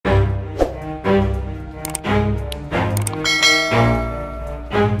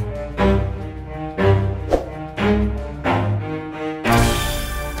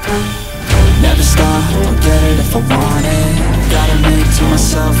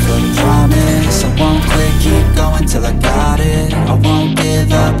till I got it. I won't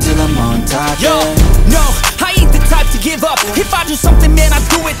give up till I'm on top. Yo, no, I ain't the type to give up. If I do something, man, I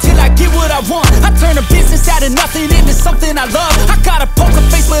do it till I get what I want. I turn a business out of nothing into something I love. I got a poker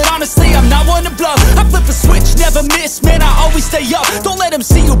face, but honestly, I'm not one to bluff. I flip a switch, never miss, man, I always stay up. Don't let them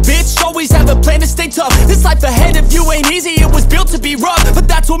see you, bitch, always have a plan to stay tough. This life ahead of you ain't easy, it was built to be rough. But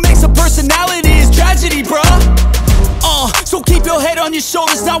that's what makes a personality, is tragedy, bruh. So keep your head on your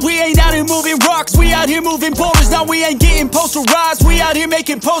shoulders. Now we ain't out here moving rocks, we out here moving boulders. Now we ain't getting posterized, we out here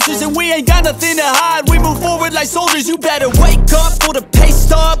making posters. And we ain't got nothing to hide, we move forward like soldiers. You better wake up for the pay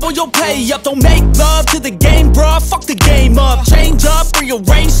stub, or you'll pay up. Don't make love to the game, bruh, fuck the game up. Change up,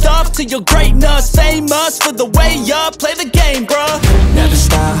 rearrange stuff to your greatness. Famous for the way up, play the game, bruh. Never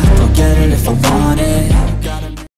stop,